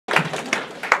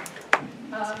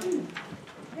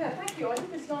Yeah, thank you. I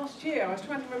did this last year. I was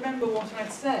trying to remember what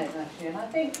I'd said actually, and I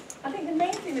think the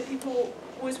main thing that people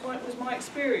was my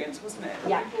experience, wasn't it?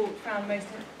 Yeah. People found most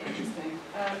interesting.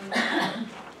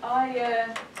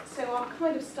 So I'll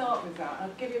kind of start with that. I'll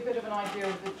give you a bit of an idea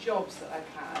of the jobs that I've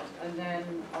had, and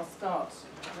then I'll start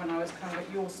when I was kind of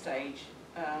at your stage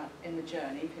in the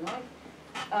journey, if you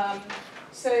like.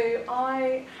 So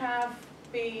I have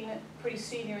been pretty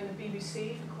senior in the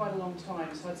BBC for quite a long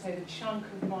time, so I'd say the chunk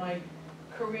of my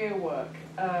career work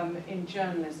in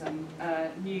journalism,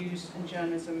 news and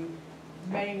journalism,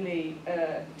 mainly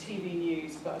TV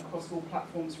news, but across all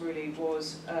platforms really,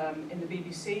 was in the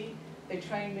BBC. They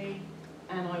trained me,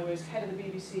 and I was head of the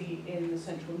BBC in the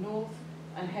Central North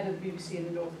and head of the BBC in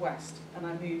the North West, and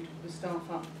I moved the staff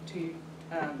up to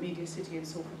Media City in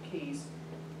Salford Quays,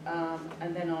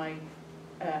 and then I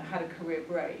had a career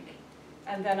break.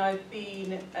 And then I've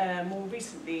been, more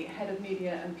recently, head of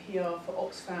media and PR for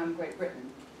Oxfam Great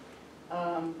Britain,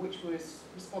 which was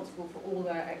responsible for all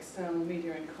their external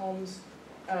media and comms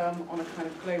on a kind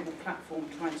of global platform,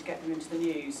 trying to get them into the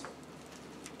news.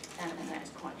 And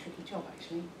that's quite a tricky job,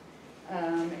 actually.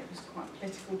 It was quite a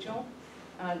political job,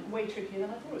 way trickier than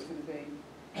I thought it was going to be.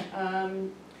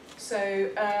 So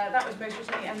that was most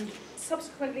recently, and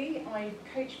subsequently I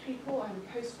coach people. I'm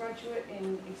a postgraduate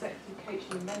in executive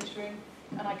coaching and mentoring,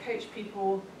 and I coach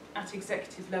people at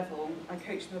executive level. I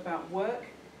coach them about work,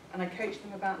 and I coach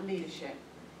them about leadership.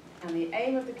 And the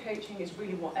aim of the coaching is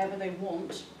really whatever they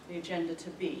want the agenda to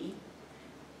be,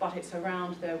 but it's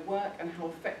around their work and how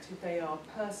effective they are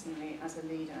personally as a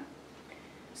leader.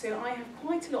 So I have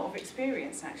quite a lot of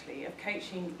experience, actually, of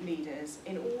coaching leaders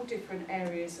in all different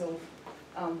areas of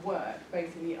work,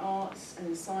 both in the arts and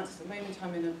in science. At the moment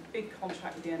I'm in a big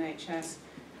contract with the NHS,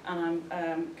 and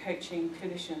I'm coaching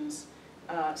clinicians,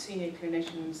 senior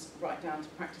clinicians, right down to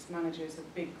practice managers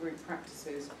of big group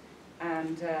practices,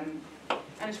 and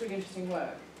it's really interesting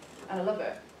work, and I love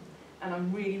it, and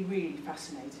I'm really, really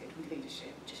fascinated with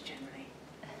leadership, just generally,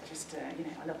 you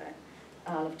know, I love it.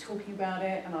 I love talking about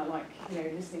it, and I like, you know,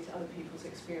 listening to other people's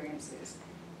experiences.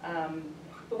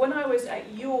 But when I was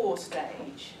at your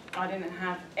stage, I didn't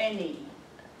have any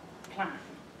plan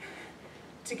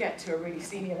to get to a really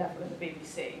senior level in the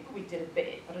BBC. Probably did a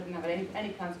bit, but I didn't have any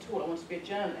plans at all. I wanted to be a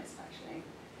journalist, actually.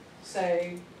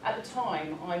 So at the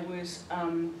time,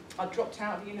 I'd dropped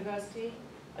out of the university.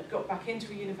 I'd got back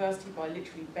into a university by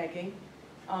literally begging.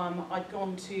 I'd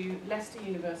gone to Leicester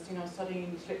University, and I was studying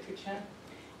English literature.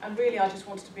 And really, I just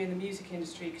wanted to be in the music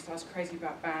industry because I was crazy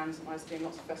about bands, and I was doing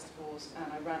lots of festivals,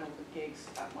 and I ran all the gigs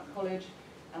at my college,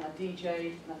 and I DJ'd,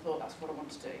 and I thought that's what I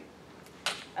want to do.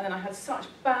 And then I had such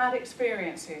bad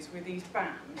experiences with these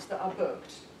bands that I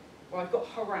booked, where I got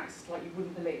harassed like you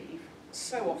wouldn't believe,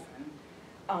 so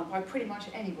often, by pretty much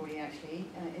anybody actually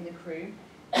in the crew,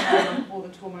 or the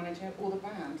tour manager, or the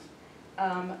band.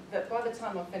 That by the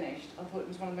time I finished, I thought it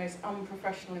was one of the most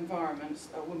unprofessional environments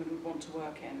a woman would want to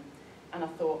work in. And I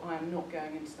thought, I am not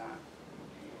going into that.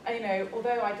 And you know,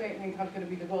 although I don't think I'm going to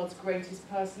be the world's greatest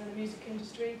person in the music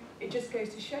industry, it just goes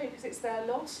to show, because it's their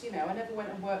loss, you know. I never went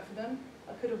and worked for them.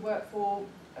 I could have worked for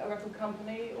a record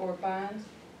company or a band,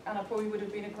 and I probably would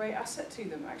have been a great asset to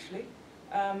them, actually.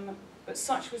 But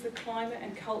such was the climate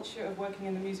and culture of working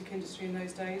in the music industry in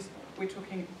those days. We're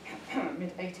talking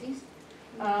mid-80s.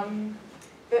 You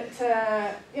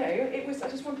know, it was, I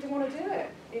just didn't want to do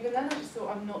it. Even then, I just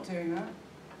thought, I'm not doing that.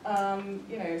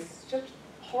 You know, it's just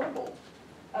horrible.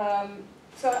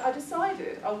 So I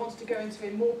decided I wanted to go into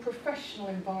a more professional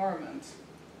environment.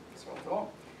 That's what I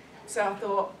thought. So I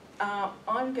thought,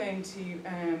 I'm going to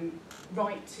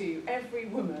write to every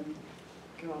woman,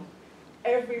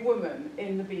 every woman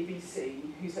in the BBC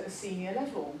who's at a senior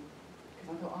level.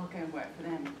 Because I thought, I'll go and work for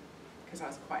them. Because I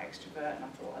was quite extrovert, and I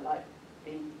thought I like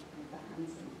being in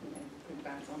bands and, you know, putting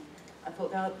bands on. I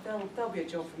thought there'll be a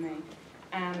job for me.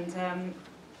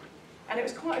 And it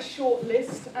was quite a short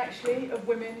list, actually, of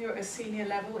women who are at a senior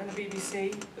level in the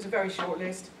BBC. It was a very short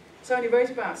list. So I only wrote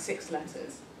about 6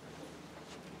 letters.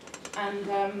 And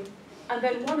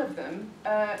then one of them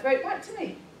wrote back to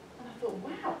me. And I thought,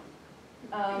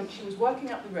 wow. She was working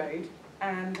up the road,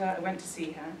 and I went to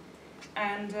see her.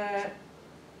 And I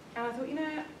thought, you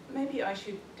know, maybe I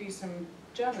should do some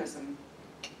journalism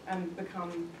and go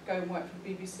and work for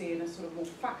the BBC in a sort of more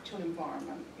factual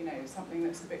environment, you know, something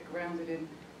that's a bit grounded in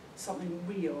something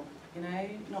real, you know,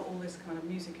 not all this kind of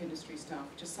music industry stuff,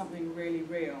 just something really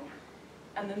real.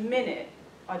 And the minute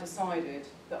I decided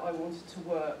that I wanted to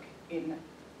work in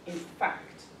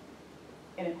fact,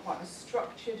 in a quite a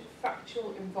structured,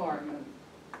 factual environment,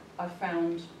 I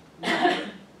found my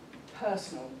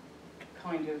personal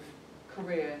kind of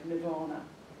career nirvana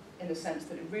in the sense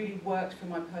that it really worked for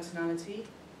my personality.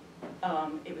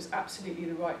 It was absolutely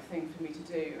the right thing for me to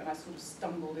do, and I sort of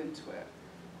stumbled into it.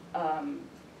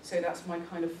 So that's my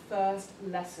kind of first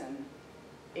lesson,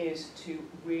 is to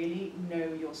really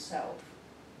know yourself.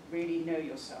 Really know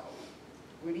yourself.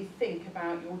 Really think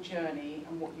about your journey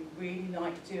and what you really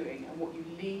like doing and what you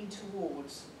lean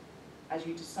towards as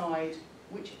you decide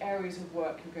which areas of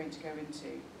work you're going to go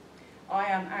into. I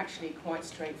am actually quite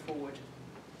straightforward.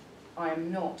 I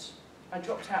am not. I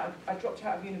dropped out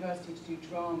of university to do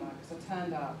drama because I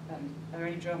turned up, and are there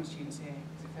any drama students here?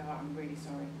 Because if there are, I'm really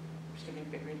sorry. I'm just going to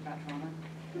be a bit rude about drama.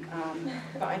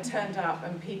 But I turned up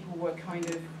and people were kind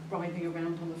of writhing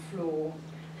around on the floor.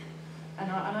 And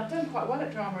I'd done quite well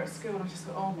at drama at school, and I just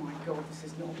thought, oh my God, this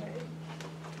is not me.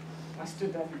 I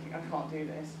stood there thinking, I can't do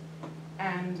this.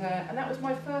 And that was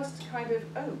my first kind of,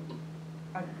 oh,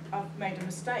 I've made a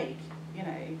mistake, you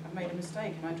know, I've made a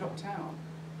mistake, and I dropped out.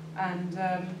 And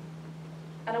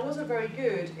I wasn't very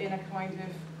good in a kind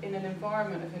of, in an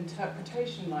environment of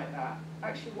interpretation like that.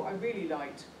 Actually, what I really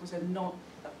liked was a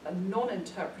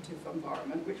non-interpretive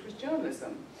environment, which was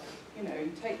journalism. You know,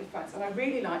 you take the facts. And I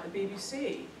really liked the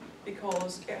BBC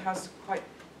because it has quite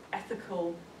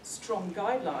ethical, strong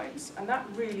guidelines. And that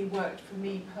really worked for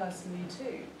me personally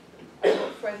too. I've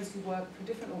got friends who work for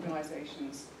different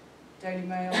organisations, Daily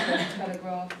Mail, Daily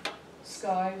Telegraph,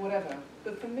 Sky, whatever.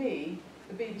 But for me,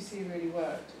 the BBC really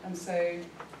worked. And so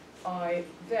I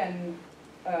then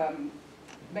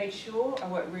made sure I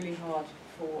worked really hard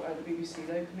for the BBC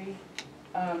locally.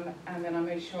 And then I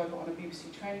made sure I got on a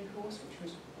BBC training course, which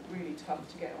was really tough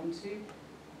to get onto.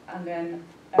 And then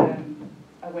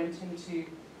I went into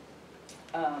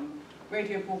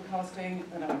radio broadcasting,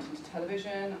 then I went into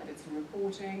television, I did some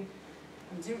reporting.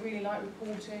 I didn't really like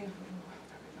reporting. I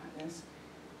don't like this.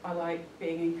 I like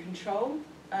being in control,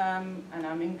 and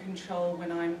I'm in control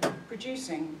when I'm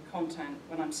producing content,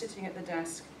 when I'm sitting at the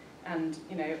desk and,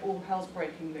 you know, all hell's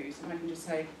breaking loose, and I can just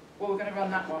say, well, we're going to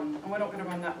run that one, and we're not going to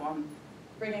run that one.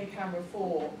 Bring in camera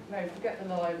 4, no, forget the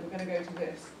live, we're going to go to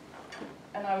this.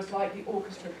 And I was like the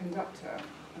orchestra conductor,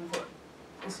 and I thought,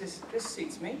 this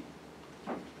suits me.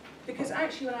 Because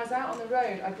actually when I was out on the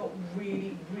road, I got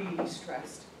really, really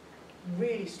stressed.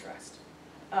 Really stressed.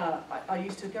 I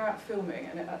used to go out filming,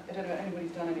 and I don't know if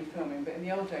anybody's done any filming, but in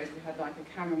the old days we had like a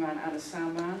cameraman and a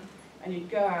sound man, and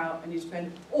you'd go out and you'd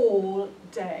spend all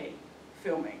day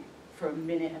filming for a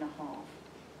minute and a half.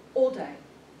 All day.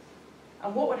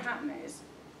 And what would happen is,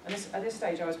 at this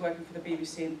stage I was working for the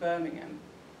BBC in Birmingham,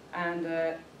 and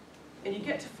you'd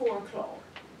get to 4 o'clock,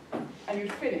 and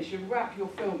you'd finish, you'd wrap your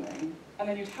filming, and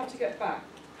then you'd have to get back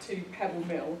to Pebble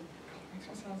Mill. God, makes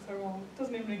me sound so old. It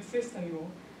doesn't even exist anymore.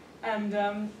 And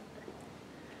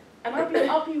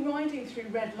I'd be riding through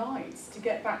red lights to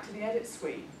get back to the edit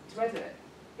suite to edit.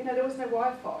 You know, there was no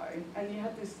Wi-Fi, and you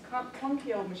had this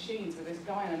clunky old machines with this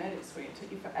guy in an edit suite. It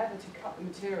took you forever to cut the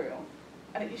material,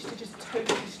 and it used to just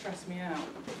totally stress me out.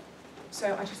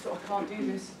 So I just thought, I can't do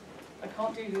this. I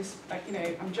can't do this. Like, you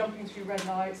know, I'm jumping through red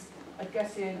lights. I'd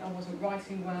get in, I wasn't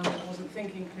writing well, I wasn't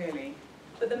thinking clearly.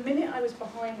 But the minute I was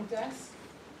behind the desk,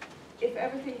 if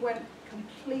everything went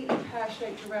completely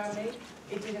pear-shaped around me,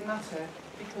 it didn't matter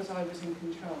because I was in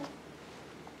control.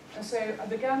 And so I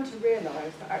began to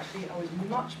realise that actually I was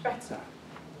much better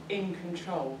in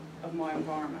control of my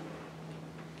environment.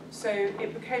 So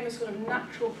it became a sort of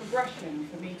natural progression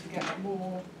for me to get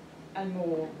more and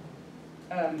more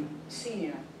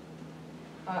senior.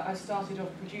 I started off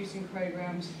producing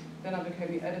programmes, then I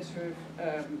became the editor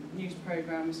of news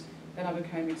programmes, then I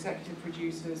became executive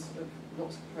producers of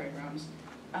lots of programmes,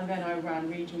 and then I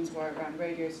ran regions where I ran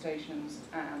radio stations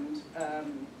and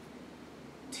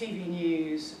TV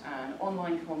news and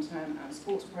online content and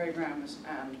sports programmes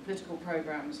and political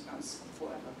programmes and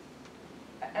whatever.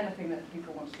 Anything that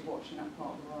people wanted to watch in that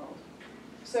part of the world.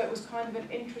 So it was kind of an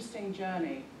interesting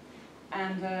journey.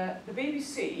 And the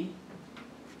BBC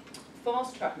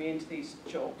fast-tracked me into these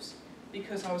jobs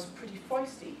because I was pretty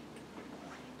feisty,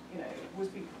 you know, always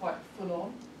been quite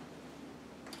full-on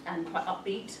and quite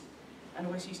upbeat, and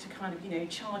always used to kind of, you know,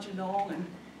 charge along and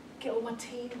get all my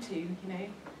team to, you know,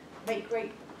 make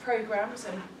great programmes.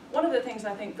 And one of the things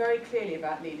I think very clearly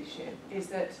about leadership is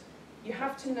that you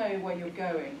have to know where you're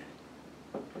going.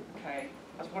 Okay,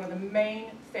 that's one of the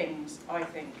main things I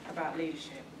think about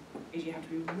leadership, is you have to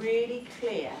be really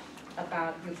clear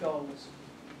about your goals.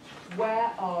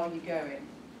 Where are you going?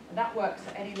 And that works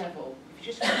at any level.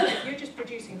 If you're just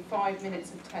producing 5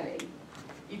 minutes of telly,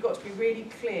 you've got to be really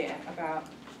clear about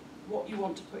what you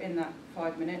want to put in that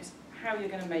 5 minutes, how you're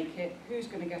going to make it, who's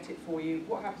going to get it for you,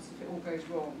 what happens if it all goes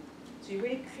wrong. So you're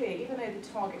really clear, even though the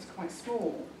target's quite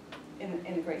small in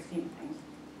the great scheme of things,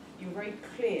 you're very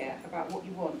clear about what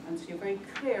you want, and so you're very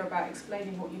clear about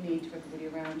explaining what you need to everybody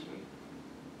around you.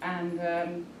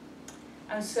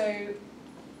 And so,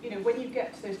 you know, when you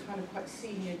get to those kind of quite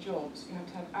senior jobs, you have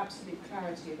to have absolute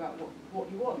clarity about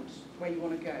what you want, where you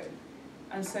want to go.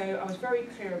 And so I was very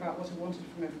clear about what I wanted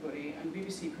from everybody, and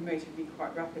BBC promoted me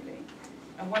quite rapidly.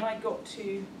 And when I got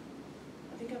to,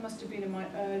 I think I must have been in my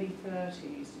early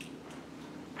 30s,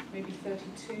 maybe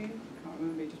 32, can't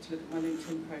remember, just to look at my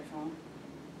LinkedIn profile.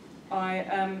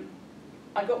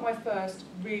 I got my first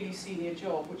really senior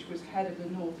job, which was head of the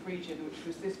North region, which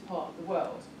was this part of the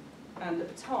world. And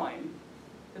at the time,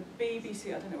 the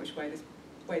BBC, I don't know which way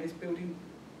this building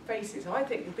faces, I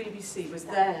think the BBC was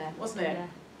there, wasn't it? Yeah.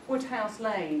 Woodhouse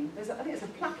Lane. I think there's a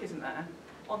plaque, isn't there,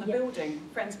 on the building,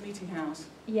 Friends Meeting House.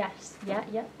 Yes, yeah,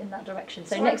 in that direction.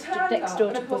 So, so next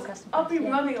door to Broadcasting. I've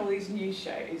been running all these news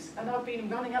shows, and I've been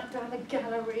running up down the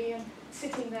gallery and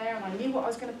sitting there, and I knew what I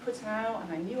was going to put out,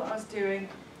 and I knew what I was doing.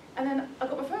 And then I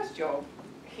got my first job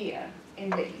here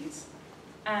in Leeds,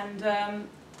 and I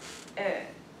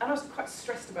was quite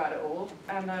stressed about it all.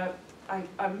 And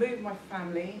I moved my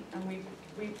family, and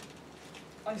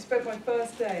I spent my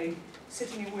first day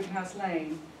sitting in Woodhouse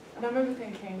Lane, and I remember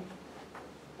thinking,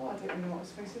 oh, I don't really know what I'm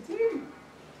supposed to do,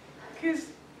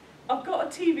 because I've got a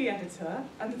TV editor,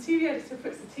 and the TV editor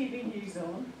puts the TV news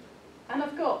on, and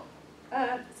I've got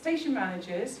station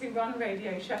managers who run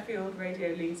Radio Sheffield,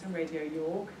 Radio Leeds and Radio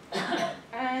York,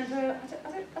 and I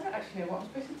don't actually know what I'm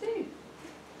supposed to do.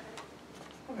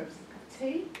 I remember some cup of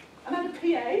tea, and then a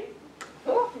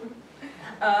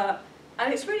PA.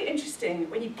 And it's really interesting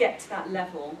when you get to that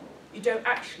level, you don't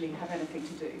actually have anything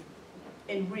to do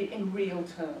in real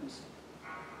terms,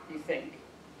 you think.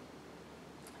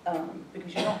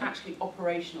 Because you're not actually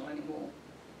operational anymore.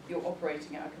 You're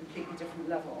operating at a completely different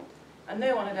level. And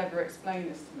no one had ever explained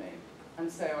this to me.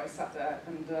 And so I sat there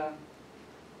and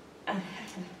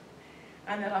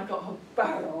then I got a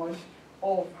barrage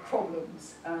of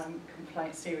problems,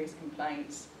 complaints, serious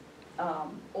complaints,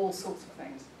 all sorts of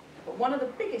things. But one of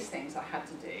the biggest things I had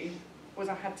to do was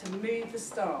I had to move the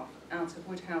staff out of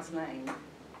Woodhouse Lane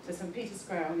to St Peter's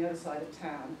Square on the other side of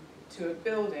town to a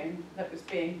building that was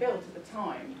being built at the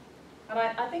time. And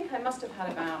I think I must have had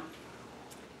about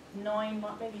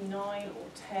maybe 9 or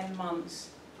 10 months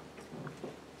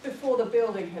before the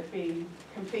building had been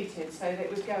completed, so that it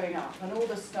was going up, and all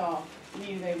the staff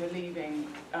knew they were leaving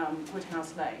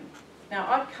Woodhouse Lane. Now,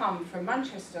 I'd come from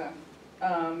Manchester,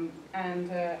 and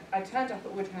I turned up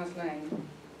at Woodhouse Lane,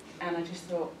 and I just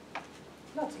thought,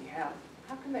 bloody hell,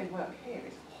 how can they work here?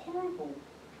 It's horrible.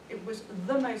 It was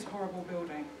the most horrible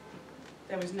building.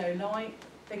 There was no light.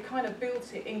 They kind of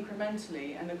built it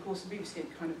incrementally, and of course the BBC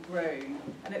had kind of grown,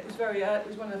 and it was it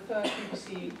was one of the first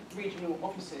BBC regional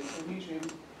offices or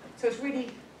newsrooms. So it's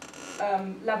really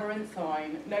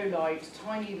labyrinthine, no light,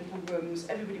 tiny little rooms.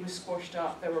 Everybody was squashed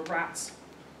up. There were rats.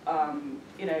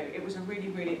 You know, it was a really,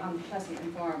 really unpleasant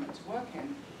environment to work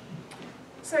in.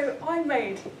 So I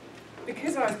made,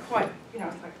 because I was quite, you know, I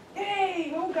was like,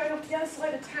 yay, we're all going off to the other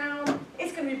side of town.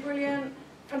 It's going to be brilliant.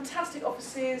 Fantastic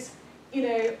offices. You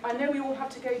know, I know we all have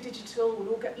to go digital,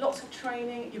 we'll all get lots of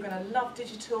training, you're going to love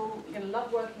digital, you're going to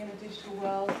love working in a digital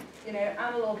world. You know,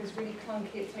 analogue is really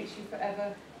clunky, it takes you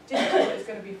forever. Digital is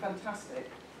going to be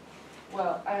fantastic.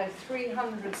 Well, I had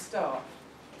 300 staff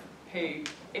who,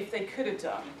 if they could have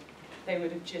done, they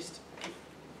would have just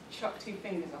chucked 2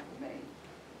 fingers up at me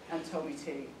and told me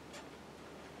to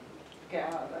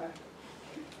get out of there.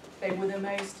 They were the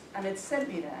most, and they'd sent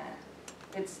me there.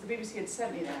 The BBC had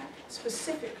sent me there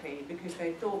specifically because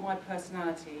they thought my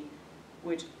personality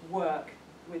would work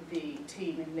with the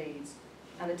team in Leeds.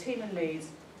 And the team in Leeds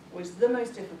was the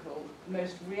most difficult,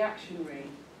 most reactionary,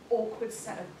 awkward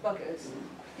set of buggers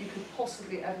you could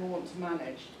possibly ever want to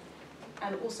manage.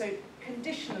 And also,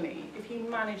 conditionally, if you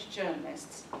manage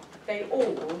journalists, they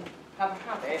all have a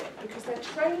habit, because they're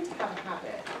trained to have a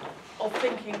habit, of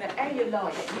thinking that A, you're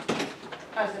lying,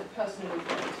 as a personal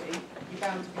authority, you're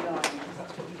bound to be lying, because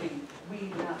that's what you do,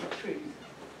 weeding out the truth.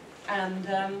 And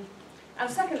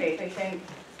secondly, they think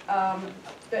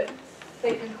that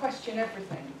they can question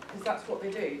everything, because that's what they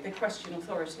do, they question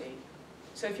authority.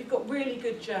 So if you've got really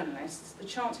good journalists, the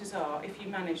chances are, if you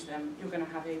manage them, you're going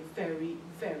to have a very,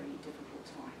 very difficult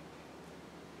time.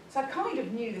 So I kind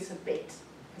of knew this a bit,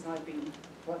 because I've been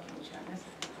working with journalists,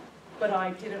 but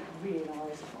I didn't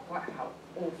realise quite how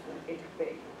awful it could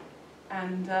be.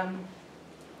 And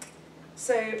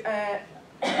so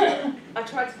I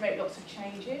tried to make lots of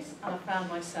changes, and I found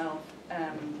myself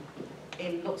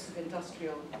in lots of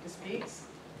industrial disputes.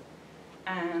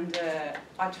 And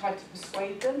I tried to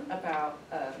persuade them about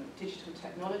digital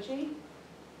technology,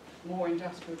 more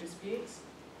industrial disputes.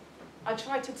 I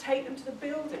tried to take them to the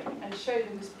building and show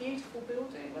them this beautiful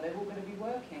building where they're all going to be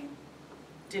working.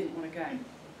 Didn't want to go.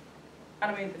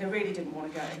 And I mean, they really didn't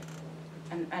want to go.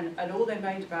 And all they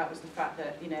moaned about was the fact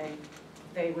that, you know,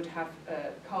 they would have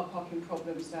car parking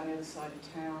problems down the other side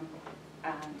of town.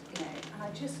 And, you know, and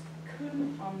I just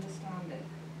couldn't understand it.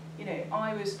 You know,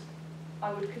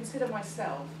 I would consider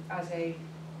myself as a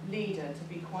leader to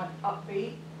be quite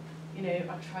upbeat. You know,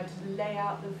 I tried to lay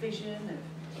out the vision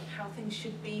of how things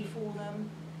should be for them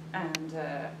and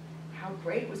how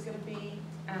great it was going to be.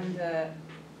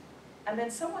 And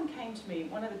then someone came to me,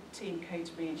 one of the team came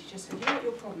to me and she just said, you know what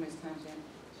your problem is, Tamsin?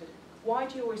 She said, why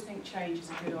do you always think change is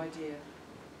a good idea?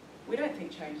 We don't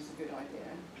think change is a good idea.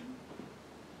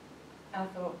 And I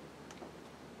thought,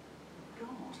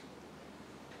 God,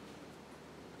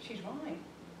 she's right.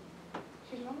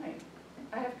 She's right.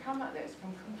 I have come at this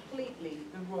from completely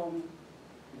the wrong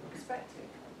perspective.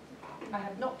 I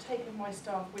have not taken my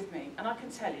staff with me. And I can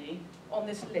tell you, on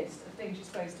this list of things you're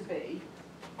supposed to be,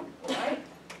 right?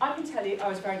 I can tell you I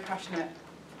was very passionate,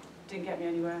 didn't get me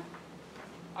anywhere.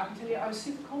 I can tell you I was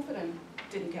super confident,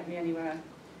 didn't get me anywhere.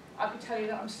 I can tell you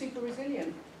that I'm super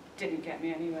resilient, didn't get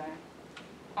me anywhere.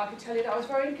 I can tell you that I was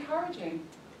very encouraging,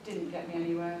 didn't get me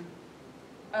anywhere.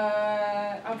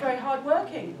 I'm very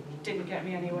hardworking, didn't get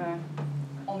me anywhere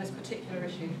on this particular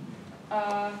issue.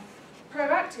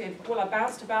 Proactive, well, I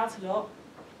bounced about a lot,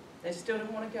 they still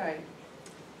didn't want to go.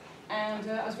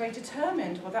 And I was very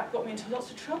determined. Well, that got me into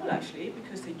lots of trouble, actually,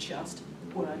 because they just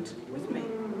weren't with me.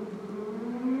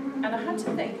 And I had to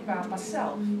think about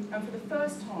myself. And for the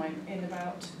first time in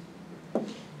about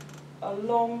a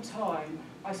long time,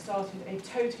 I started a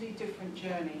totally different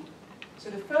journey. So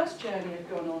the first journey I'd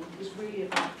gone on was really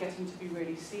about getting to be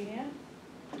really senior.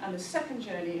 And the second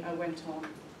journey I went on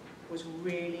was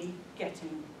really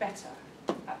getting better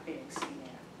at being senior.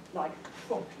 Like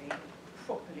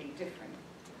properly different.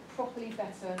 Properly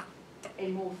better, a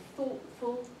more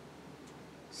thoughtful,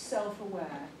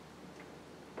 self-aware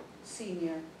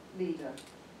senior leader.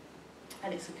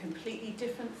 And it's a completely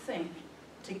different thing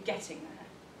to getting there,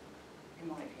 in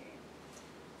my view.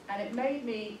 And it made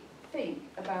me think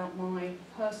about my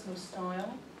personal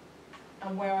style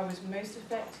and where I was most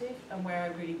effective and where I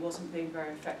really wasn't being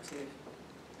very effective.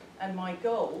 And my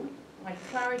goal, my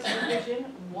clarity of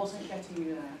vision, wasn't getting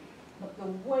me there. But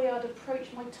the way I'd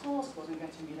approach my task wasn't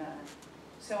getting me there.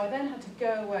 So I then had to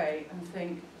go away and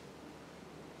think,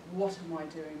 what am I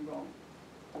doing wrong?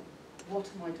 What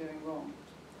am I doing wrong?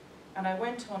 And I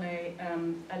went on a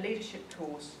leadership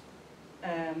course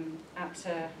at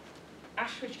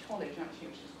Ashridge College, actually,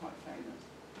 which is quite famous,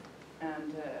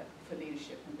 and for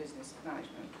leadership and business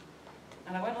management.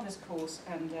 And I went on this course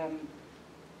and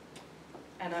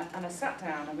I sat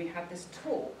down and we had this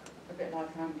talk, a bit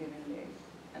like I'm giving you.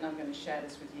 And I'm going to share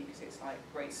this with you because it's like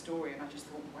a great story, and I just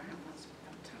thought, wow, that's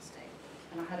fantastic.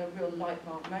 And I had a real light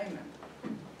bulb moment.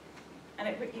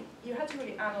 And you had to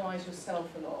really analyse yourself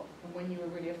a lot, and when you were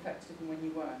really effective and when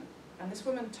you weren't. And this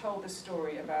woman told this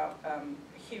story about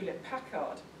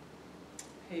Hewlett-Packard,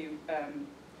 who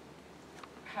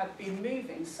had been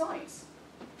moving sites.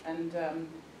 And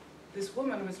this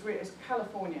woman was really, it's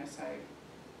California, so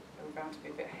they were bound to be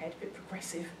a bit ahead, a bit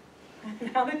progressive.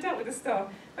 Now they dealt with the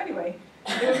staff. Anyway,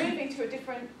 they were moving to a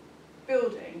different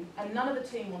building, and none of the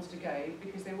team wanted to go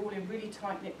because they were all in really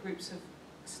tight-knit groups of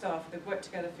staff. They'd worked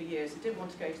together for years. They didn't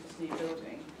want to go to this new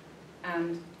building.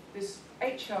 And this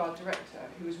HR director,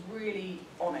 who was really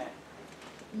on it,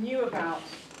 knew about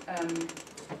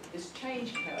this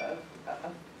change curve,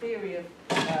 a theory of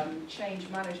change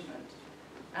management.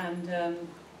 And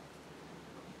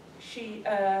she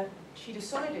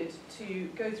decided to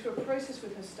go through a process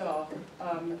with her staff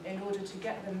in order to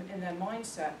get them in their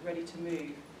mindset ready to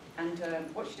move. And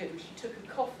what she did was she took a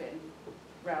coffin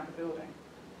round the building.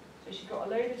 So she got a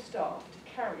load of staff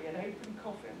to carry an open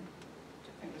coffin, which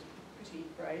I think was pretty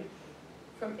brave,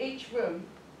 from each room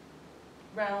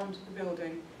round the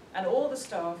building. And all the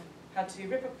staff had to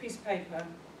rip up a piece of paper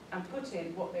and put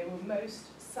in what they were most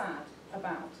sad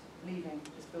about leaving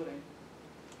this building.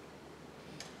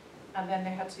 And then they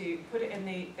had to put it in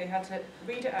they had to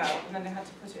read it out, and then they had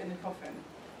to put it in the coffin.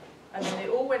 And then they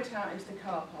all went out into the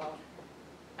car park,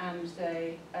 and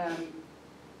they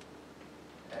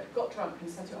got drunk and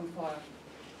set it on fire.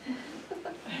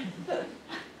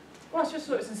 Well, I just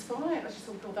thought it was inspiring. I just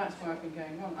thought, well, that's where I've been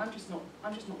going wrong. I'm just not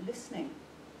listening.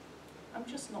 I'm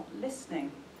just not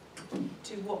listening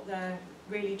to what they're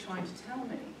really trying to tell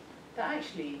me. That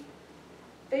actually,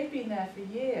 they've been there for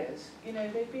years. You know,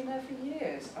 they've been there for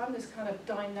years. I'm this kind of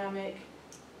dynamic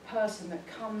person that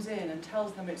comes in and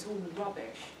tells them it's all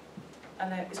rubbish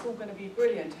and that it's all going to be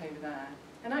brilliant over there.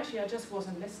 And actually I just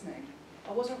wasn't listening.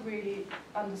 I wasn't really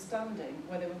understanding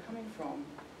where they were coming from.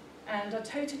 And I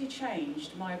totally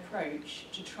changed my approach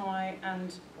to try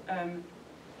and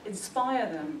inspire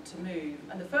them to move.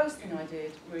 And the first thing I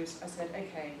did was I said,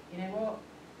 okay, you know what?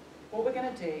 What we're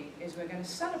going to do is we're going to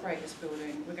celebrate this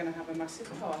building. We're going to have a massive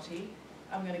party.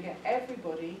 I'm going to get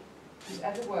everybody who's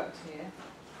ever worked here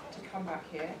to come back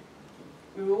here.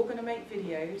 We're all going to make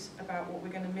videos about what we're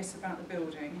going to miss about the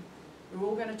building. We're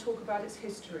all going to talk about its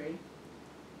history.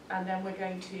 And then we're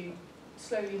going to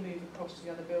slowly move across to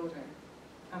the other building.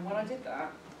 And when I did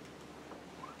that,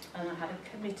 and I had a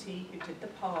committee who did the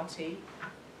party,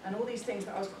 and all these things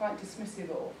that I was quite dismissive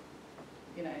of,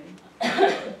 you know.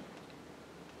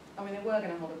 I mean, they were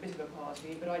going to hold a bit of a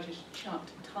party, but I just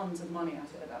chucked tons of money at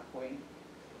it at that point,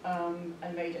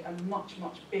 and made it a much,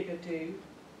 much bigger do.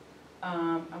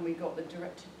 And we got the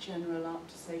Director General up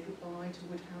to say goodbye to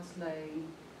Woodhouse Lane,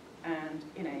 and,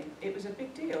 you know, it was a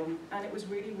big deal, and it was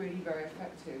really, really very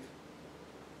effective.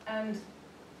 And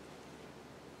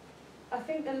I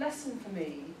think the lesson for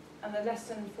me, and the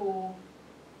lesson for,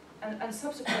 and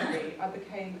subsequently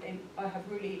I have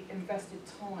really invested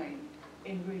time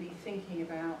in really thinking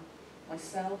about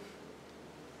myself,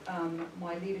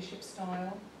 my leadership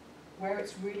style, where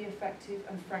it's really effective,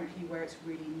 and frankly where it's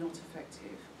really not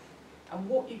effective, and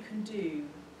what you can do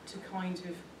to kind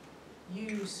of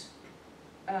use,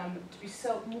 to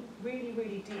be really,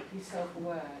 really deeply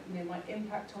self-aware. You know, my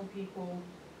impact on people.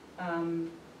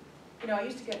 You know, I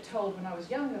used to get told when I was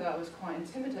younger that I was quite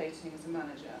intimidating as a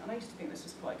manager, and I used to think this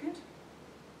was quite good,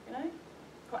 you know,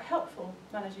 quite helpful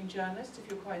managing journalists if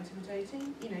you're quite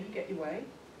intimidating, you know, you get your way.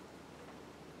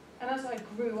 And as I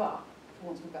grew up, for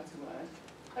want of a better word,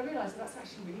 I realised that that's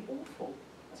actually really awful.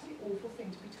 That's a really awful thing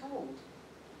to be told.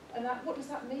 And that, what does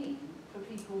that mean for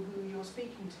people who you're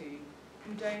speaking to,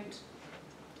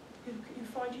 who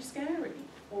find you scary,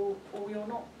 or you're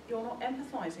not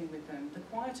empathising with them, the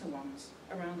quieter ones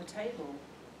around the table.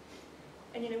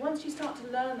 And you know, once you start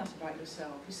to learn that about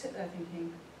yourself, you sit there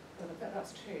thinking, well, I bet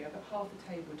that's true. I bet half the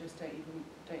table just don't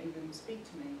even speak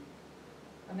to me.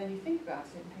 And then you think about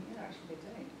it and think, yeah, actually they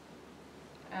don't.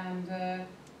 And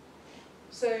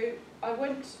so I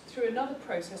went through another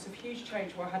process of huge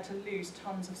change where I had to lose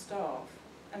tons of staff.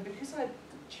 And because I'd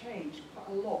changed quite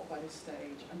a lot by this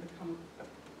stage and become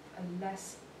a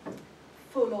less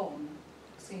full-on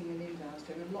senior leader, I was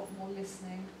doing a lot more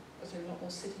listening, I was doing a lot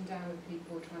more sitting down with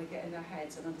people, trying to get in their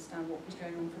heads and understand what was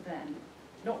going on for them.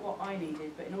 Not what I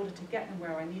needed, but in order to get them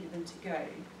where I needed them to go,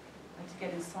 I had to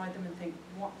get inside them and think,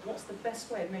 what's the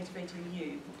best way of motivating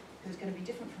you? Because it's going to be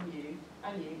different from you,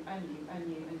 and you, and you, and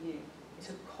you, and you. It's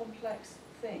a complex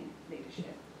thing,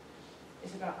 leadership.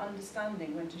 It's about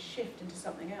understanding when to shift into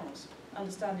something else,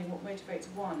 understanding what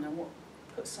motivates one and what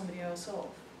puts somebody else off.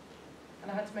 And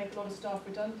I had to make a lot of staff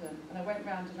redundant, and I went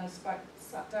round and I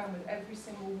sat down with every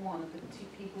single one of the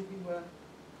people who were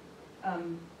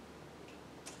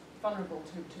vulnerable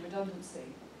to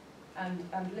redundancy,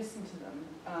 and listened to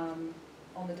them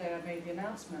on the day I made the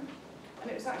announcement. And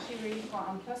it was actually really quite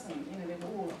unpleasant. You know, they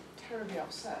were all terribly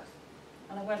upset.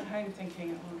 And I went home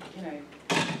thinking, oh, you know,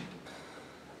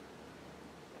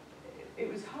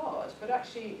 it was hard, but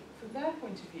actually, from their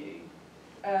point of view,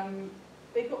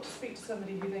 they got to speak to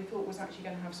somebody who they thought was actually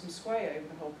going to have some sway over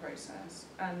the whole process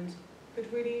and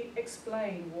could really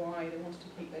explain why they wanted to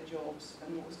keep their jobs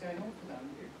and what was going on for them.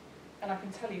 And I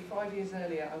can tell you, 5 years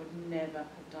earlier, I would never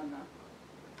have done that.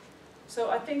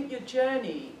 So I think your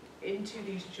journey into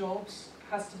these jobs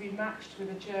has to be matched with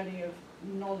a journey of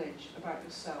knowledge about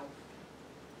yourself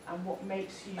and what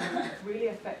makes you really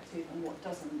effective and what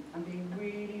doesn't, and being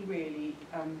really, really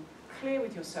clear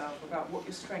with yourself about what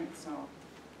your strengths are.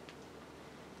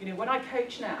 You know, when I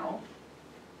coach now,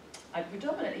 I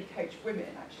predominantly coach women,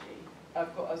 actually.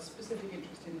 I've got a specific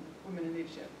interest in women in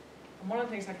leadership. And one of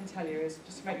the things I can tell you is,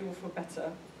 just to make you all feel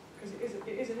better, because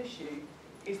it is an issue,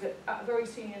 is that at a very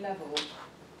senior level,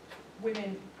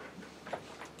 women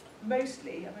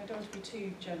mostly, I mean, I don't want to be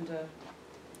too gender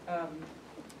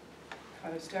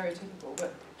kind of stereotypical,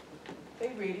 but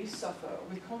they really suffer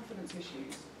with confidence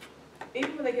issues,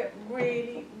 even when they get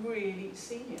really, really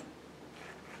senior.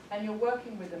 And you're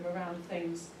working with them around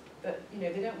things that, you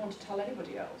know, they don't want to tell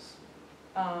anybody else.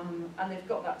 And they've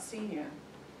got that senior.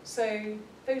 So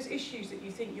those issues that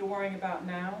you think you're worrying about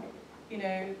now, you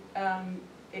know,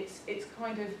 it's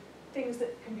kind of things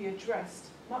that can be addressed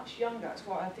much younger. That's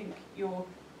why I think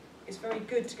it's very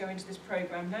good to go into this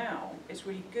program now. It's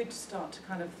really good to start to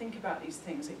kind of think about these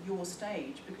things at your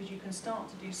stage, because you can start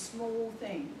to do small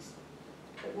things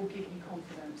that will give you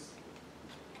confidence.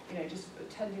 You know, just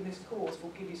attending this course will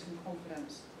give you some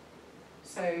confidence.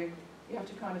 So, you have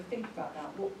to kind of think about that.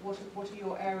 What are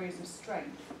your areas of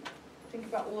strength? Think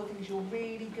about all the things you're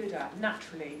really good at,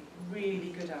 naturally really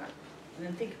good at, and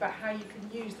then think about how you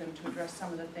can use them to address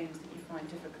some of the things that you find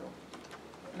difficult.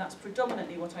 And that's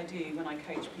predominantly what I do when I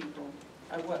coach people.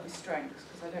 I work with strengths,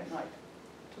 because I don't like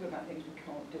talking about things we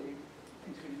can't do,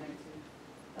 things really negative.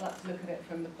 I like to look at it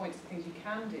from the points of things you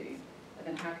can do, and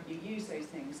then how can you use those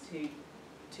things to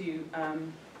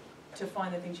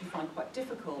find the things you find quite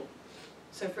difficult.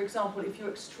 So for example, if you've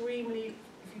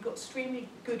got extremely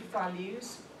good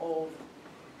values of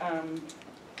looking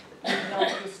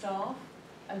after your staff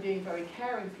and being very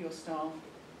caring for your staff,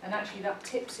 and actually that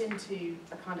tips into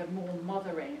a kind of more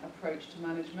mothering approach to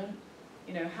management.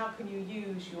 You know, how can you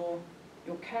use your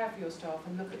care for your staff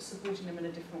and look at supporting them in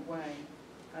a different way?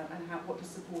 And what does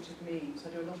supportive mean? So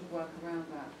I do a lot of work around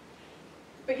that.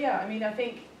 But yeah, I mean, I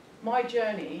think my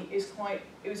journey was quite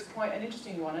an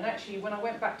interesting one. And actually, when I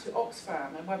went back to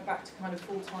Oxfam and went back to kind of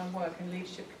full-time work in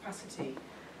leadership capacity,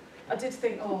 I did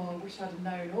think, oh, I wish I'd have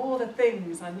known all the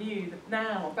things I knew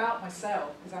now about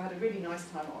myself, because I had a really nice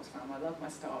time at Oxfam. I loved my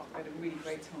staff. I had a really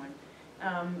great time.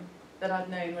 That I'd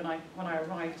known when I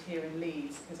arrived here in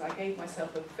Leeds, because I gave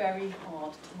myself a very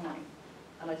hard time.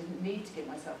 And I didn't need to give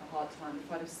myself a hard time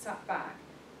if I'd have sat back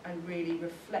and really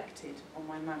reflected on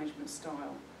my management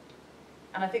style.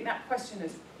 And I think that question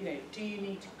is, you know, do you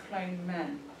need to clone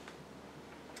men?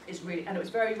 Is really, and it was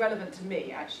very relevant to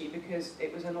me actually, because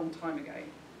it was a long time ago.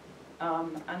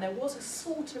 And there was a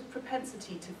sort of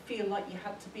propensity to feel like you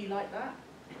had to be like that,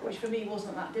 which for me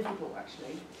wasn't that difficult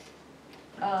actually.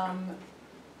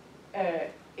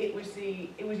 It was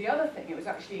the other thing. It was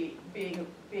actually being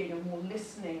a more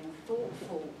listening,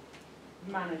 thoughtful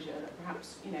manager that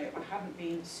perhaps, you know, I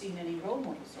haven't seen any role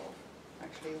models of,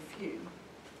 actually, a few.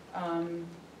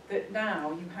 That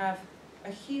now you have a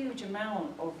huge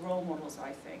amount of role models,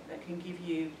 I think, that can give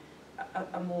you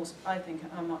a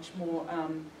much more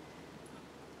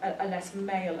a less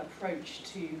male approach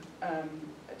to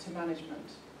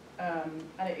management. And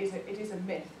it is a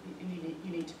myth.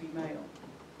 You need to be male.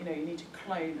 You know, you need to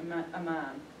clone a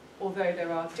man. Although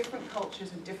there are different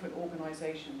cultures and different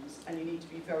organisations, and you need to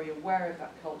be very aware of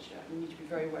that culture, and you need to be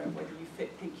very aware of whether you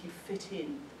think you fit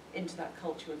into that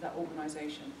culture of that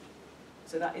organisation.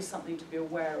 So that is something to be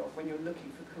aware of when you're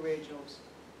looking for career jobs.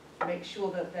 Make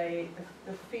sure that the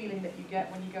feeling that you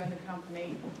get when you go in the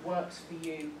company works for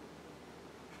you.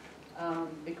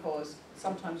 Because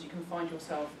sometimes you can find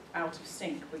yourself out of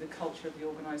sync with the culture of the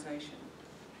organisation.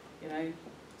 You know?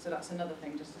 So that's another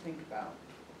thing just to think about.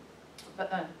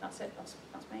 But that's it, that's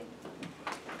me.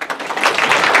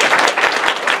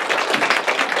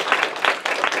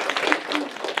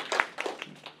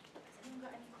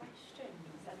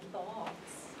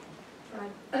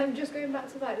 Just going back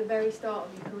to like the very start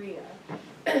of your career,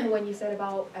 when you said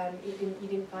about you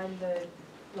didn't find the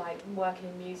working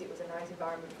in music was a nice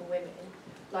environment for women.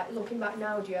 Like looking back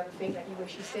now, do you ever think that you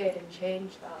wish you stayed and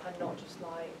changed that, and not just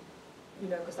like, you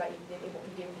know, because like you didn't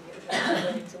think it was nice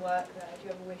women to work there? Do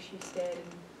you ever wish you stayed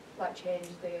and like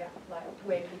changed the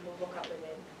way people look at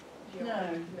women?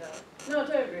 No, I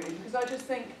don't really, because I just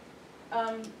think.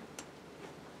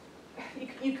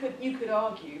 You could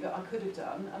argue that I could have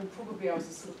done, and probably I was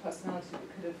the sort of personality that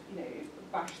could have, you know,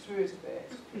 bashed through it a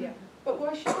bit. Yeah. But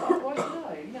why should I? Why should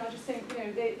I? You know, I just think, you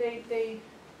know,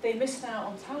 they missed out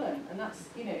on talent, and that's,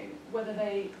 you know, whether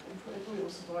they probably all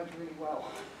survived really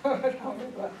well.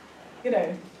 But, you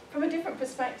know, from a different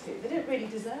perspective, they didn't really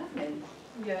deserve me.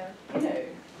 Yeah. You know.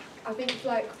 I think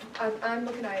like I'm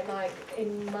looking at it like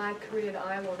in my career that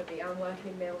I want to be. I'm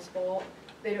working in male sport.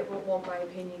 They don't want my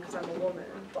opinion because I'm a woman,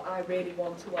 but I really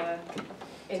want to work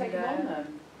in Take them on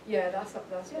them. Yeah, that's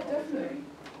yeah, definitely.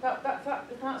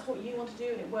 If that's what you want to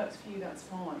do and it works for you, that's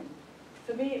fine.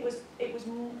 For me, it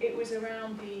was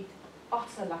around the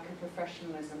utter lack of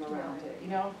professionalism around it. You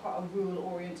know, I'm quite a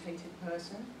rule-orientated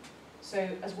person, so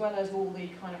as well as all the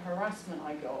kind of harassment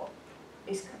I got,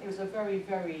 it was a very,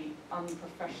 very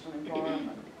unprofessional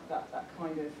environment. that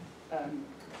kind of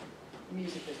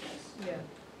music business. Yeah.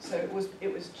 So it was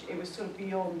sort of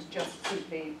beyond just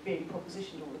simply being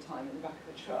propositioned all the time in the back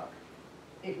of the truck.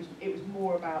 It was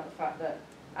more about the fact that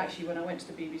actually when I went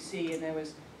to the BBC and there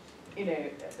was, you know,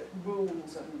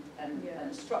 rules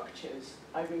and structures,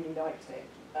 I really liked it.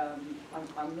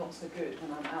 I'm not so good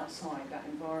when I'm outside that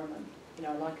environment. You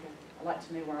know, I like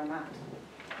to know where I'm at.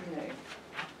 You know,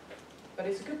 but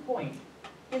it's a good point.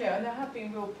 You know, and there have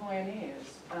been real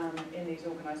pioneers in these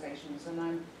organisations,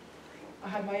 and I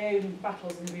had my own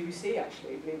battles in the BBC,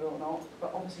 actually, believe it or not,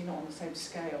 but obviously not on the same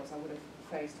scale as I would have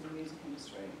faced in the music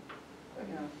industry. But,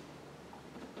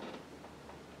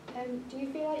 do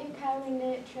you feel like your caring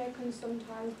nature can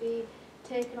sometimes be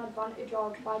taken advantage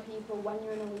of by people when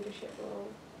you're in a leadership role?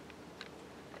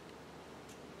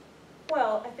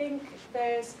 Well, I think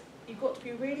you've got to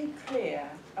be really clear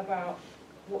about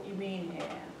what you mean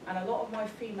here, and a lot of my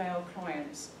female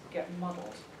clients get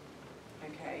muddled,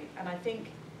 okay? And I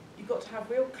think you've got to have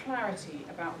real clarity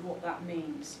about what that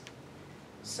means.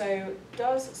 So,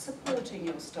 does supporting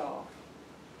your staff,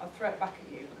 I'll throw it back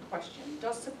at you, a question,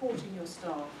 does supporting your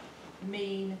staff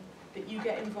mean that you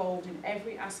get involved in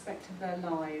every aspect of their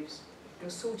lives, you're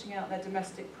sorting out their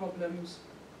domestic problems,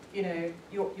 you know,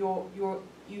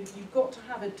 you've got to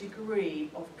have a degree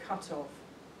of cut-off,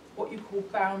 what you call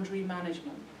boundary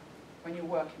management, when you're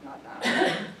working like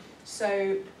that.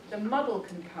 So the muddle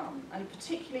can come, and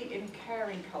particularly in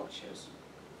caring cultures,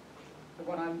 the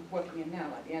one I'm working in now,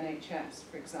 like the NHS,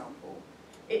 for example,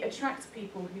 it attracts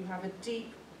people who have a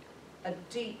deep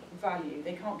value.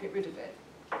 They can't get rid of it.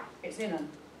 It's in them.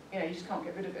 You know, you just can't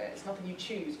get rid of it. It's nothing you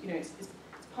choose. You know, it's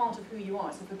part of who you are.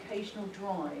 It's a vocational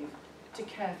drive to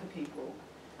care for people.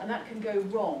 And that can go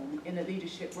wrong in a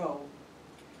leadership role.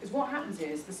 Because what happens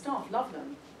is the staff love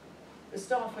them. The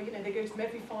staff are, you know, they go to them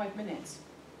every 5 minutes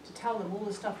to tell them all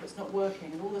the stuff that's not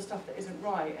working and all the stuff that isn't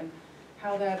right and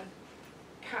how their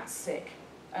cat's sick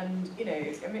and, you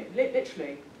know, I mean,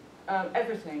 literally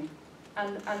everything.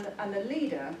 And the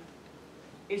leader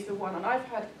is the one, and I've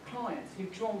had clients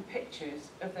who've drawn pictures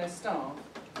of their staff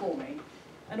for me,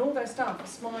 and all their staff are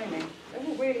smiling. They're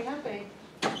all really happy.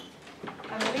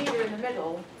 And the leader in the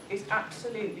middle is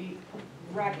absolutely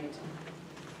ragged.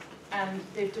 And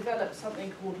they've developed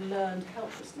something called learned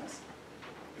helplessness,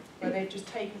 where they've just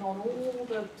taken on all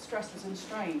the stresses and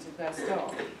strains of their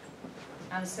staff.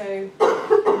 And so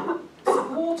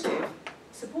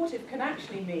supportive can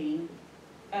actually mean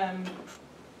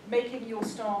making your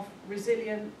staff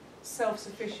resilient,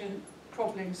 self-sufficient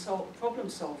problem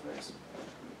solvers.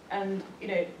 And you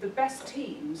know, the best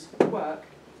teams work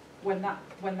when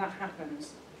that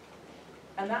happens.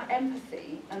 And that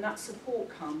empathy and that support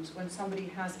comes when somebody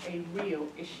has a real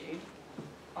issue.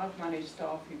 I've managed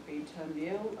staff who've been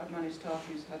terminally ill. I've managed staff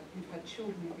who've had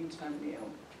children who've been terminally ill.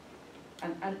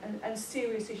 And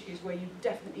serious issues where you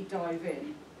definitely dive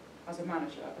in as a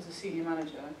manager, as a senior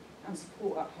manager, and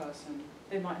support that person.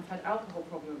 They might have had alcohol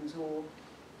problems or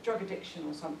drug addiction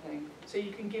or something, so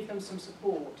you can give them some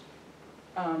support,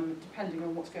 depending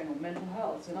on what's going on. Mental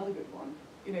health is another good one.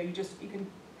 You know, you can,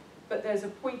 but there's a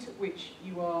point at which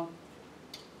you are,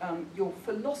 your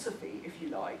philosophy, if you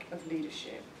like, of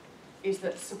leadership is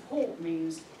that support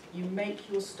means you make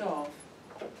your staff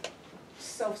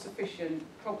self-sufficient,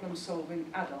 problem-solving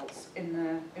adults in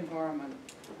their environment,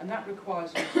 and that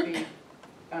requires you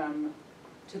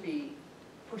to be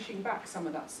pushing back some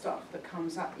of that stuff that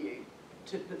comes at you,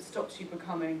 that stops you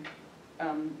becoming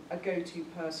a go-to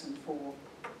person for,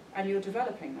 and you're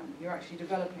developing them. You're actually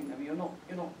developing them. You're not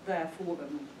there for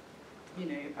them, you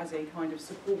know, as a kind of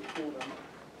support for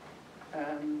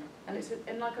them.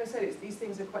 And like I said, these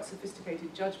things are quite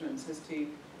sophisticated judgments as to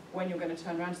when you're going to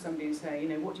turn around to somebody and say, you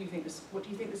know, what do you think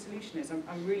the solution is?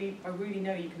 I really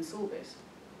know you can solve this.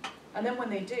 And then when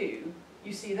they do,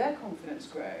 you see their confidence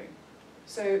grow.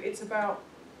 So it's about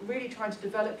really trying to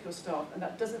develop your staff, and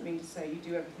that doesn't mean to say you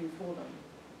do everything for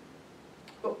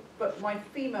them. But my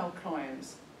female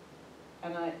clients,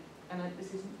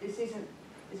 this isn't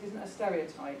a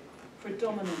stereotype,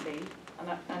 predominantly, and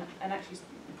actually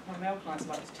my male clients are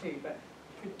like this too, but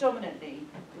predominantly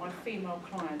my female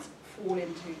clients fall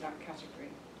into that category.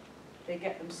 They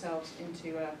get themselves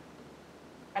into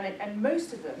and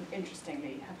most of them,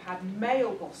 interestingly, have had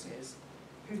male bosses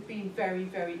who've been very,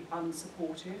 very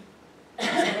unsupportive. So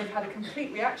they've had a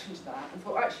complete reaction to that and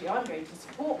thought, actually, I'm going to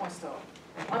support my staff.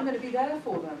 I'm going to be there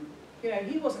for them. You know,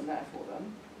 he wasn't there for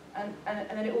them. And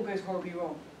then it all goes horribly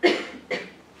wrong.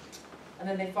 And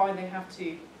then they find they have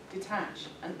to detach.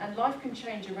 And life can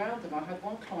change around them. I had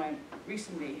one client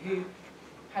recently who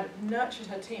had nurtured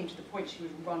her team to the point she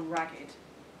would run ragged.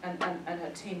 And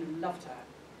her team loved her.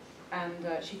 And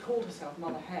she called herself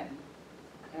Mother Hen.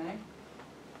 Okay?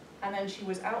 And then she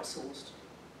was outsourced.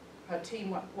 Her team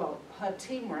were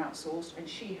outsourced and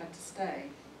she had to stay.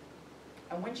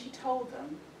 And when she told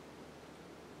them,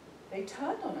 they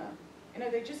turned on her. You know,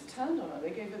 they just turned on her.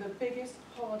 They gave her the biggest,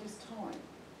 hardest time.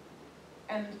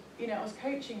 And, you know, I was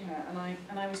coaching her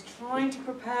and I was trying to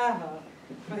prepare her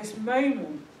for this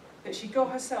moment that she got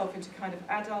herself into kind of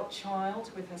adult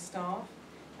child with her staff,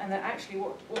 and that actually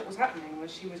what was happening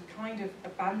was she was kind of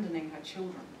abandoning her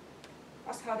children.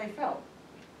 That's how they felt.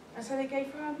 And so they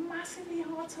gave her a massively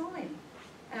hard time.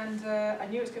 And I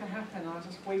knew it was going to happen. I was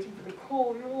just waiting for the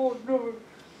call. Oh, no.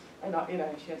 And, you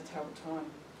know, she had a terrible time.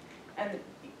 And,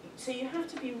 so you have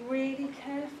to be really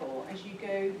careful as you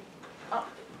go up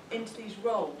into these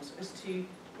roles as to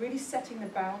really setting the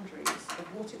boundaries of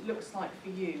what it looks like for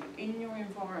you in your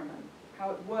environment,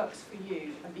 how it works for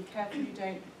you, and be careful you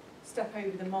don't step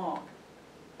over the mark.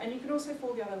 And you can also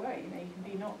fall the other way.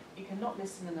 You can not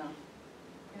listen enough.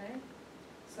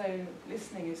 So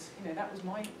listening is, that was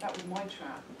my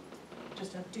trap.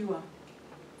 Just a doer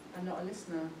and not a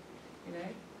listener.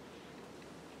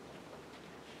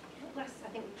 I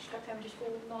think we've just got to just go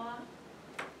with more.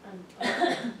 And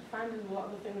finding a lot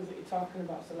of the things that you're talking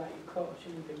about, so like your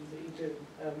coaching and things that you do,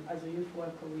 as a youth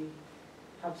worker we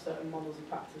have certain models of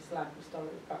practice like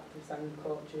restorative practice and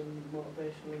coaching,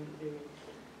 motivational interviewing,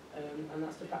 and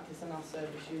that's to practice on our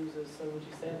service users. So would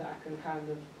you say that I can kind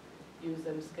of use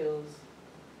them skills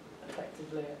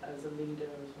effectively as a leader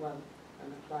as well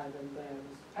and apply them there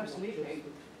as Absolutely.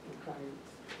 with clients?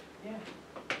 Yeah.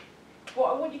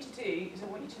 What I want you to do is I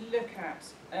want you to look at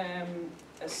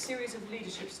a series of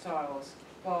leadership styles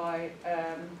by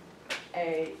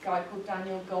a guy called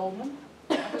Daniel Goleman.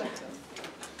 Have a look at them.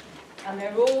 And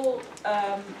they're all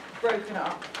broken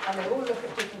up, and they all look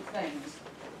at different things.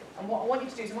 And what I want you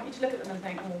to do is I want you to look at them and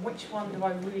think, well, which one do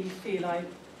I really feel I'm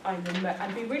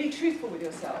and be really truthful with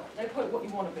yourself. Don't quote what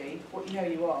you want to be, what you know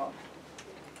you are.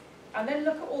 And then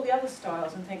look at all the other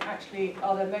styles and think, actually,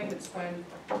 are there moments when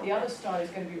the other style is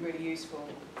going to be really useful?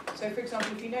 So, for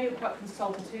example, if you know you're quite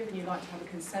consultative and you like to have a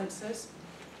consensus,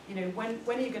 when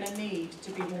are you going to need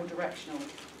to be more directional?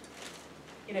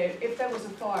 If there was a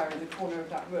fire in the corner of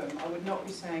that room, I would not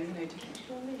be saying, take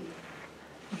control lead.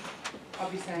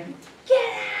 I'd be saying,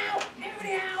 get out,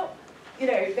 everybody out.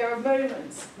 There are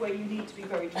moments where you need to be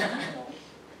very directional.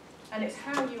 And it's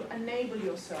how you enable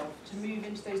yourself to move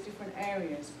into those different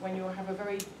areas when you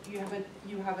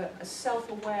have a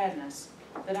self-awareness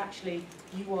that actually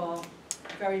you are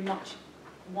very much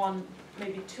one,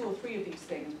 maybe two or three of these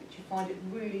things, but you find it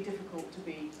really difficult to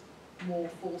be more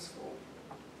forceful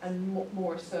and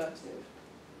more assertive.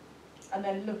 And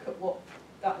then look at what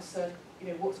that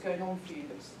what's going on for you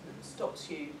that stops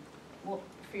you,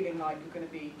 feeling like you're going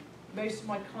to be. Most of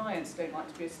my clients don't like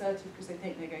to be assertive because they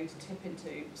think they're going to tip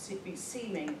into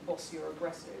seeming bossy or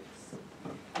aggressive.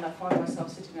 And I find myself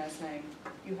sitting there saying,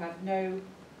 you have no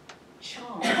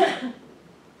chance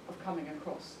of coming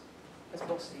across as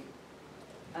bossy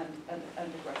and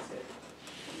aggressive.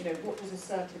 What does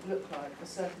assertive look like?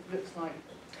 Assertive looks like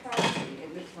clarity.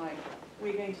 It looks like,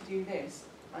 we're going to do this.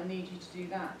 I need you to do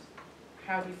that.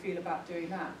 How do you feel about doing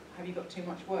that? Have you got too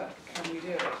much work? Can we do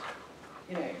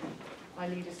it? I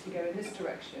need us to go in this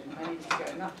direction, I need us to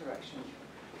go in that direction.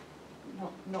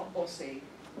 Not bossy,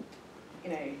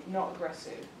 not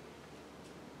aggressive,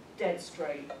 dead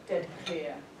straight, dead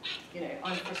clear.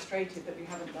 I'm frustrated that we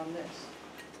haven't done this.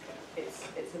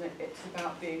 It's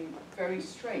about being very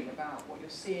straight about what you're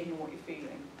seeing and what you're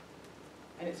feeling.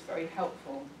 And it's a very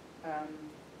helpful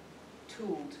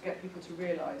tool to get people to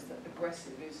realise that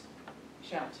aggressive is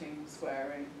shouting,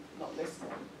 swearing, not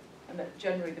listening. And that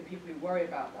generally the people who worry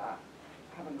about that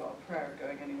haven't got a prayer of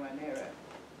going anywhere near it.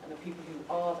 And the people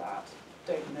who are that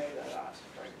don't know they're that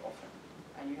very often.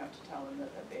 And you have to tell them that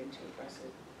they're being too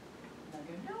aggressive. And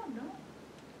they go, no, I'm not.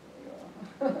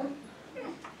 There you are.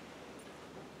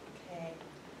 Okay.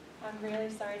 I'm really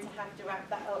sorry to have to wrap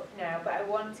that up now, but I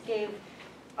want to give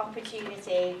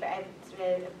opportunity for a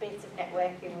bit of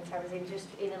networking with Tamsin just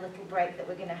in a little break that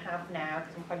we're going to have now,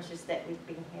 because I'm conscious that we've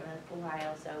been here a little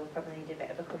while, so we'll probably need a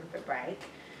bit of a comfort break.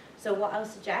 So what I'll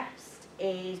suggest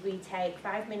is we take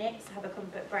 5 minutes to have a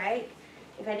comfort break.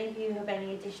 If any of you have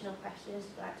any additional questions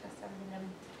you'd like to ask Tamsin, then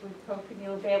we're hoping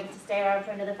you'll be able to stay around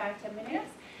for another 5-10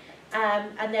 minutes.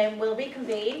 And then we'll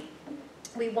reconvene.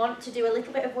 We want to do a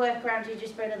little bit of work around you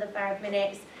just for another 5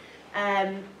 minutes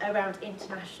around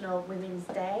International Women's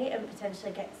Day, and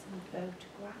potentially get some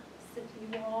photographs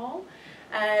of you all,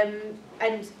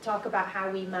 and talk about how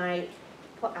we might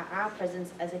put out our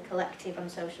presence as a collective on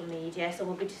social media. So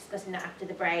we'll be discussing that after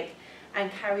the break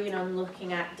and carrying on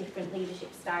looking at different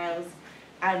leadership styles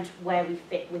and where we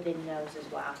fit within those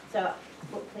as well. So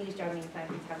please join me in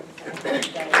thanking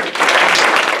Tamsin